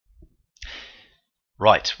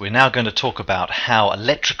Right, we're now going to talk about how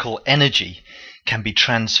electrical energy can be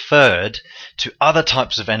transferred to other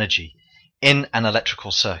types of energy in an electrical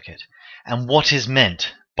circuit and what is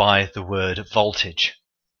meant by the word voltage.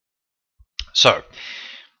 So,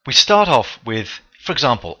 we start off with, for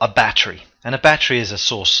example, a battery. And a battery is a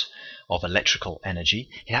source of electrical energy.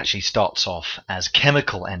 It actually starts off as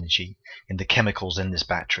chemical energy in the chemicals in this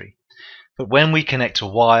battery. But when we connect a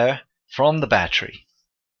wire from the battery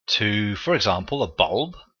to, for example, a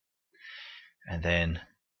bulb, and then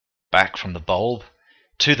back from the bulb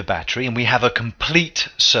to the battery, and we have a complete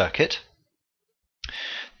circuit,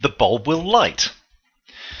 the bulb will light.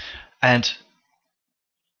 And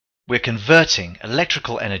we're converting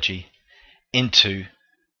electrical energy into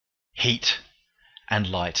heat and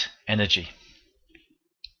light energy.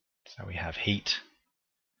 So we have heat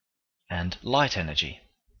and light energy.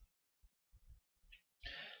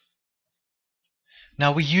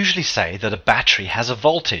 Now, we usually say that a battery has a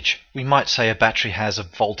voltage. We might say a battery has a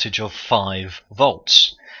voltage of 5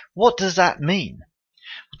 volts. What does that mean?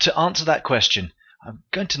 To answer that question, I'm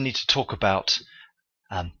going to need to talk about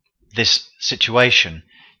this situation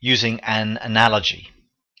using an analogy.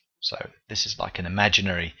 So this is like an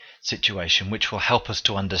imaginary situation which will help us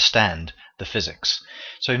to understand the physics.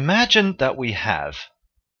 So imagine that we have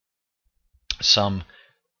some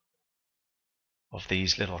of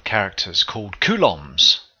these little characters called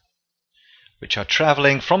coulombs, which are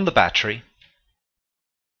traveling from the battery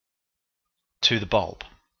to the bulb.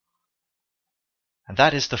 And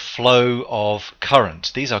that is the flow of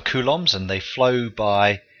current. These are coulombs and they flow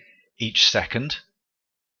by each second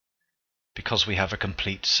because we have a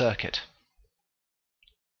complete circuit.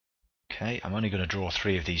 Okay, I'm only going to draw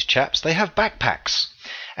 3 of these chaps. They have backpacks,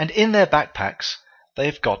 and in their backpacks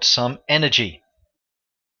they've got some energy.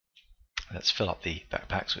 Let's fill up the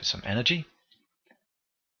backpacks with some energy.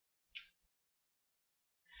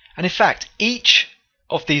 And in fact, each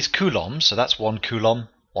of these coulombs, so that's 1 coulomb,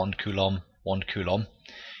 1 coulomb, 1 coulomb,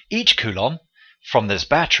 each coulomb from this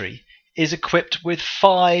battery is equipped with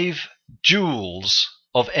 5 joules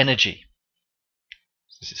of energy.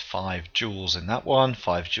 This is 5 joules in that one,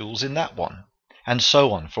 5 joules in that one, and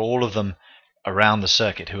so on for all of them around the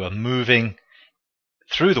circuit who are moving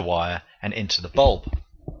through the wire and into the bulb.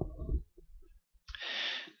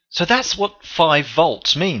 So that's what 5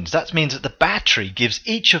 volts means. That means that the battery gives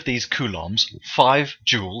each of these coulombs 5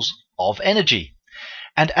 joules of energy.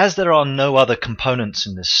 And as there are no other components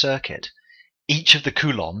in this circuit, each of the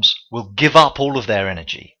coulombs will give up all of their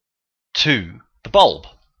energy to the bulb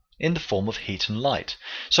in the form of heat and light.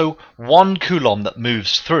 So 1 coulomb that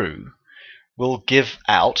moves through will give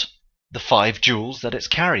out the 5 joules that it's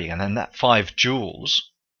carrying, and then that 5 joules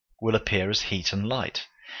will appear as heat and light.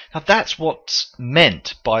 Now that's what's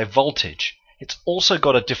meant by voltage. It's also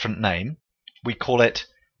got a different name. We call it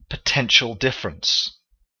potential difference.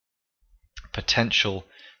 Potential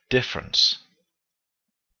difference.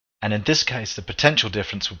 And in this case, the potential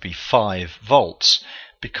difference would be 5 volts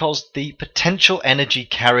because the potential energy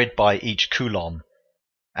carried by each coulomb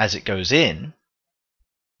as it goes in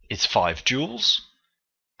is 5 joules,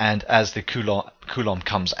 and as the coulomb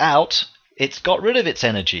comes out, it's got rid of its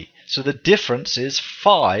energy. So the difference is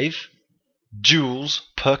 5 joules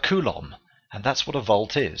per coulomb, and that's what a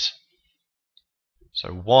volt is. So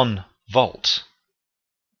 1 volt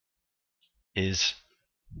is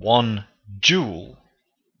 1 joule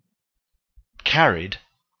carried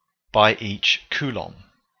by each coulomb.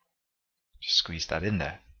 Just squeeze that in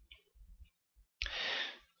there.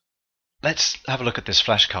 Let's have a look at this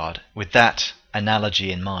flashcard with that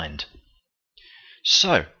analogy in mind.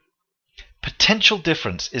 So, potential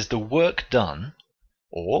difference is the work done,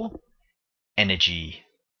 or energy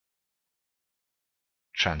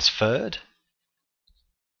transferred,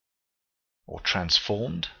 or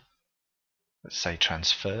transformed. Let's say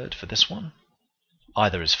transferred for this one.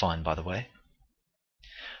 Either is fine, by the way.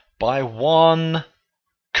 By 1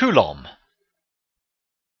 coulomb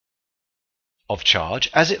of charge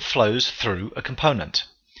as it flows through a component.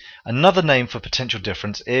 Another name for potential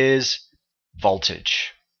difference is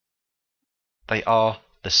voltage. They are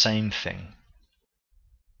the same thing.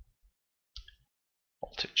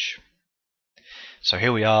 Voltage. So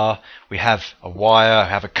here we are. We have a wire,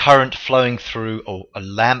 have a current flowing through a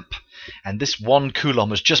lamp, and this 1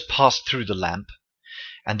 coulomb has just passed through the lamp,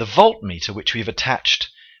 and the voltmeter which we've attached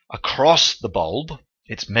across the bulb,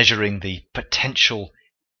 it's measuring the potential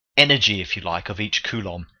energy, if you like, of each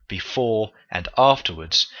coulomb before and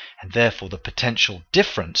afterwards, and therefore the potential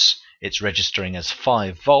difference it's registering as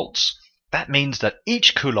 5 volts. That means that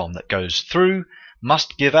each coulomb that goes through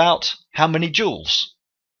must give out how many joules?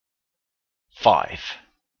 5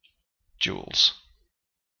 joules.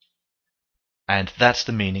 And that's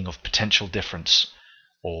the meaning of potential difference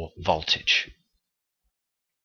or voltage.